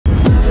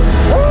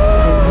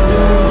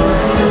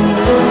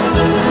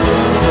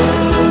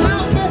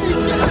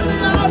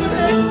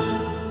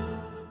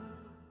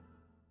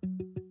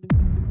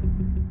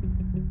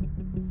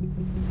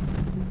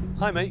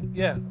Hi, mate.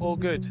 Yeah, all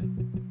good.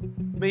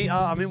 Me,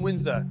 I'm in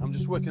Windsor. I'm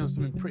just working on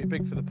something pretty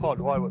big for the pod.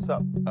 Why, what's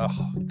up?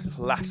 Oh,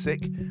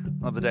 classic.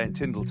 Another day in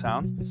Tyndall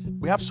Town.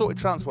 We have sorted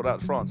transport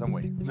out to France, haven't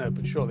we? No,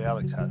 but surely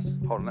Alex has.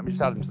 Hold on, let me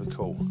just add him to the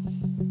call.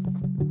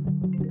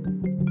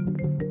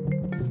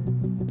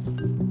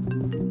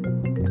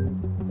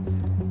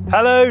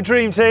 Hello,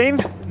 Dream Team.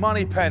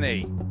 Money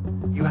Penny.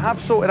 You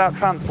have sorted out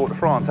transport to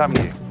France,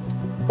 haven't you?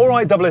 All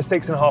right,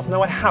 006.5.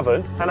 No, I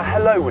haven't. And a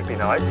hello would be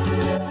nice.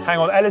 Hang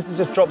on, Ellis has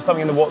just dropped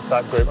something in the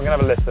WhatsApp group. I'm going to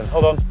have a listen.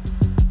 Hold on.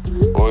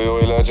 Oi,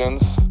 oi,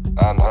 legends,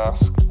 and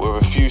Hask. We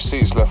have a few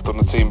seats left on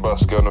the team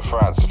bus going to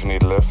France if you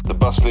need a lift. The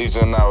bus leaves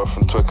in an hour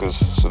from Twickenham,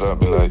 so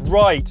don't be late.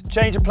 Right,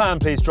 change of plan,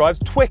 please, drives.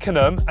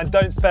 Twickenham, and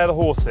don't spare the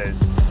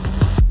horses.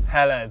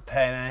 Hello,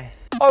 Payno.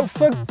 Oh,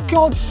 for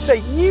God's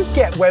sake, you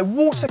get where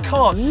water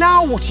can't.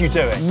 Now what are you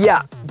doing?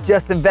 Yeah,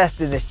 just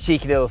invested in this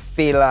cheeky little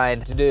feline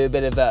to do a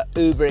bit of a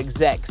Uber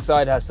exec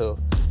side hustle.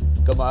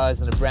 Got my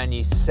eyes on a brand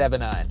new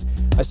 7-iron.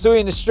 I saw you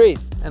in the street,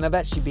 and I've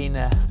actually been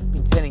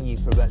tailing you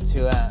for about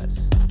 2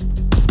 hours.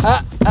 No,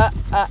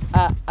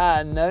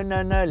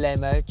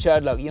 lamo.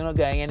 Childlock, you're not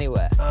going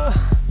anywhere.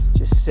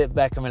 Just sit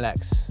back and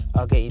relax.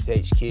 I'll get you to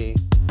HQ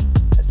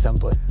at some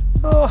point.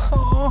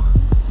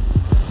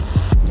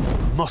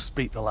 Must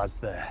beat the lads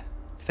there.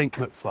 Think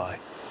McFly.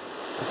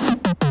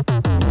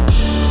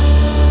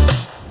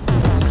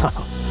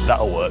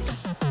 That'll work.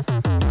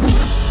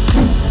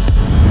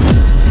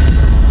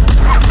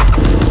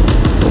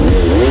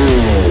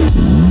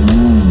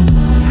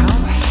 How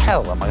the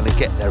hell am I going to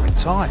get there in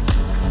time?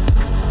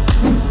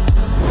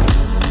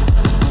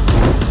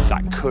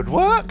 That could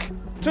work.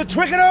 To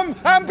Twickenham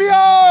and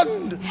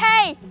beyond!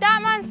 Hey,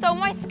 that man stole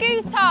my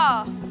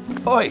scooter!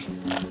 Oi,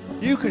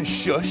 you can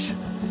shush.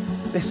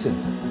 Listen,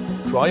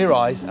 dry your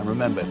eyes and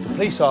remember, if the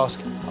police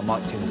ask, I'm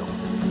Mike Tyndall.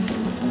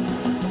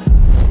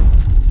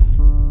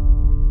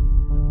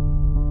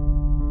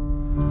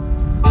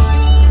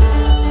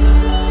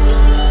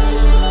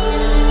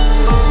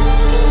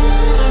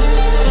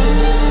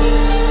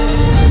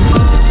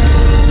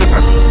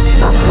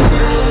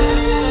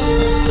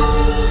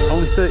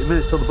 Only 30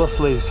 minutes till the bus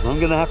leaves. I'm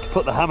going to have to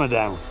put the hammer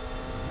down.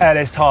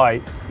 Ellis, hi.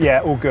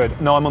 Yeah, all good.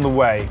 No, I'm on the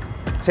way.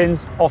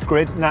 Tins,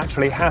 off-grid,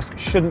 naturally. Hask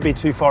shouldn't be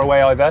too far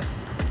away either.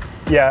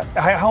 Yeah,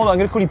 hey, hold on, I'm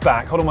going to call you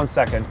back. Hold on 1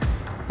 second.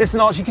 Listen,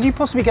 Archie, could you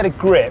possibly get a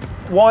grip?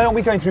 Why aren't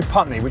we going through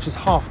Putney, which is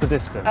half the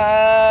distance?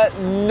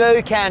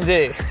 No can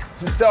do.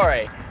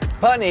 Sorry.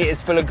 Putney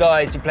is full of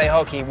guys who play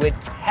hockey with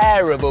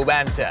terrible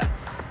banter.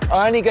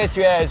 I only go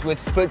through areas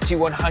with FTSE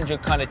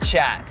 100 kind of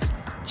chat.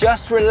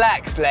 Just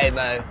relax,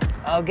 lamo.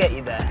 I'll get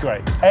you there.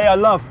 Great. A, I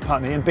love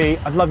Putney, and B,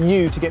 I'd love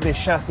you to get this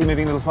chassis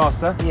moving a little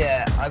faster.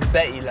 Yeah, I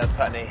bet you love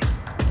Putney.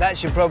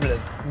 That's your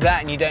problem. That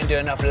and you don't do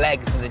enough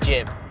legs in the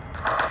gym.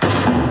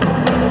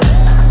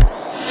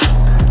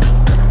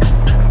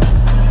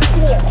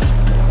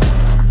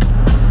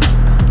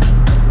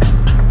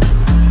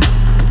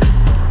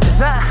 Is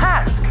that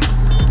Hask?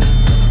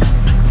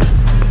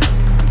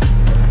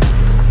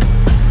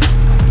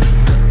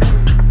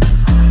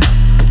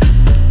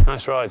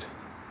 Nice ride.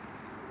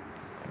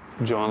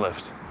 Do you want a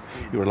lift?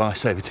 You're a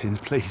lifesaver, Tins,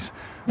 please.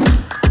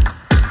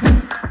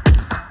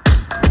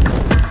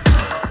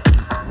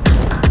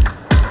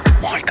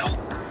 Michael,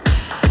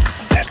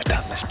 I've never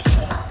done this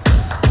before.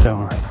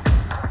 Don't worry.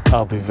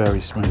 I'll be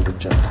very smooth and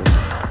gentle.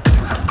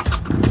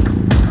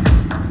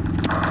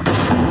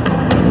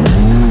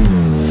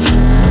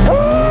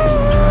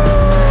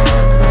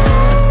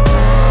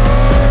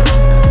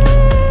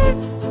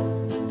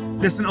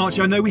 Listen,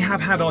 Archie, I know we have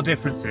had our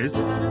differences,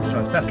 which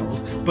I've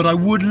settled, but I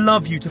would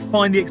love you to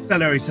find the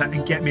accelerator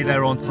and get me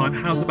there on time.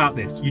 How's about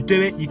this? You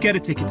do it, you get a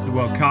ticket to the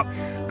World Cup,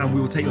 and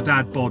we will take your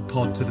dad bod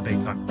pod to the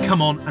big time.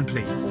 Come on, and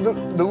please.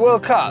 The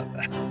World Cup?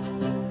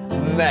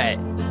 Mate,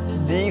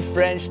 the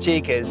French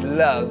chicas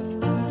love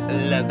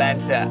la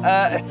banter.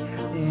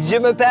 Je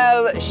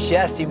m'appelle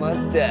Chassis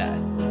Monster.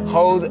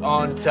 Hold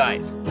on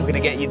tight. We're gonna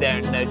get you there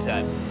in no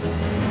time.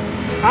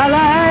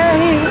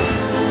 Alain!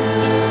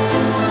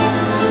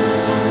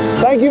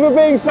 Thank you for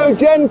being so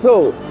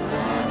gentle.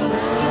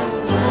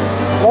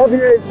 Love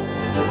you.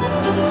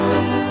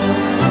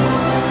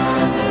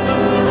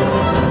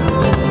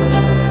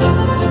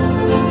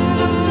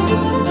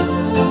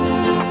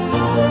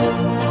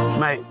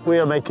 Mate, we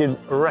are making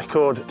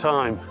record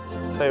time.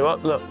 Tell you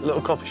what, look, little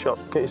coffee shop.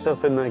 Get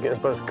yourself in there, get us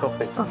both a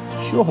coffee.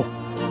 Sure.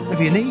 If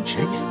you need,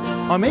 Chief,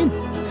 I'm in.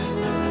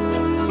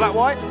 Flat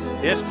white?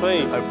 Yes,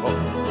 please. No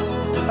problem.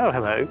 Oh,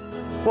 hello.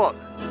 What?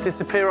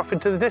 Disappear off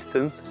into the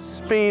distance,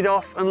 speed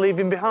off and leave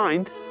him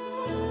behind?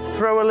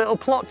 Throw a little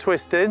plot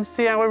twist in,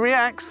 see how he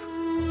reacts?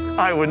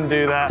 I wouldn't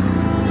do that.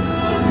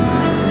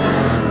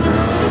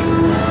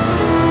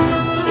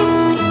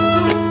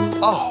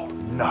 Oh,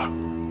 no,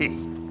 he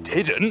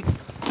didn't.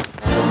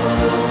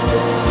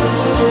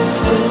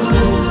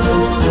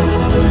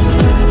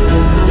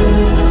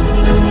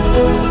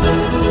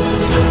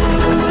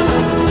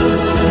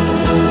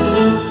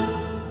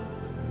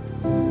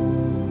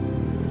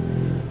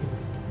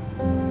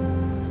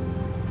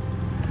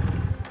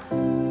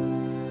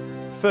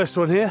 First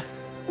one here.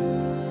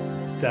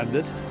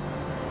 standard.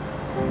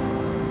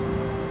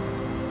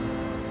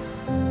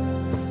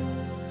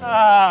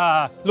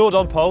 Lord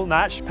on pole,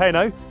 Natch,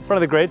 Payno, front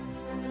of the grid.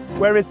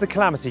 Where is the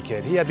Calamity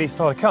Kid? He had at least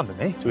started to come,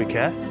 didn't he? Do we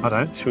care? I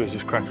don't. Should we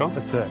just crack on?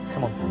 Let's do it.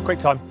 Come on, quick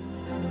time.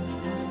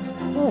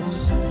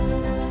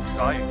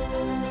 Exciting.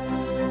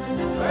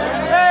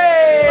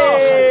 Hey!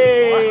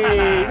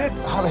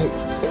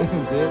 Alex,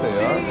 Tins, here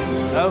they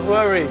are. Don't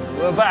worry,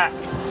 we're back.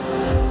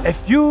 A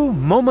few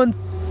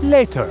moments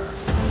later.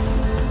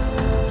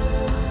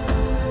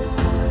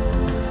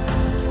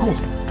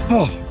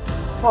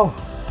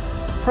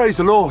 Praise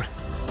the Lord.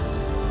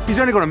 He's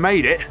only got to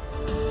made it.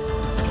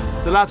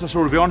 The lads must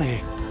already be on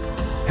here.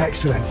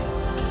 Excellent.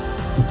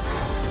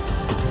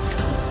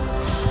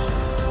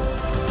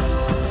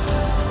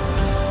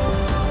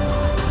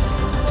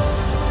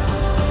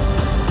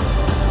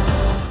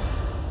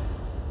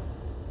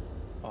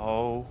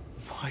 Oh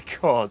my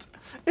God,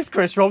 it's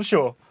Chris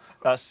Robshaw.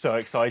 That's so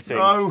exciting.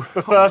 No.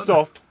 But first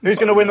off, who's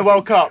going to win the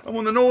World Cup? I'm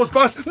on the Norse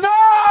bus. No!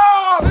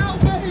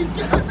 Help me!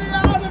 Get me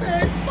out of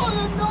here! It's full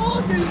of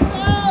noises!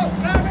 Help!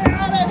 Get me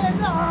out of here!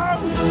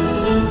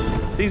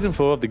 No! Season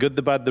 4 of The Good,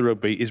 The Bad, The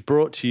Rugby is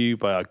brought to you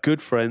by our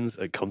good friends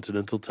at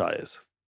Continental Tyres.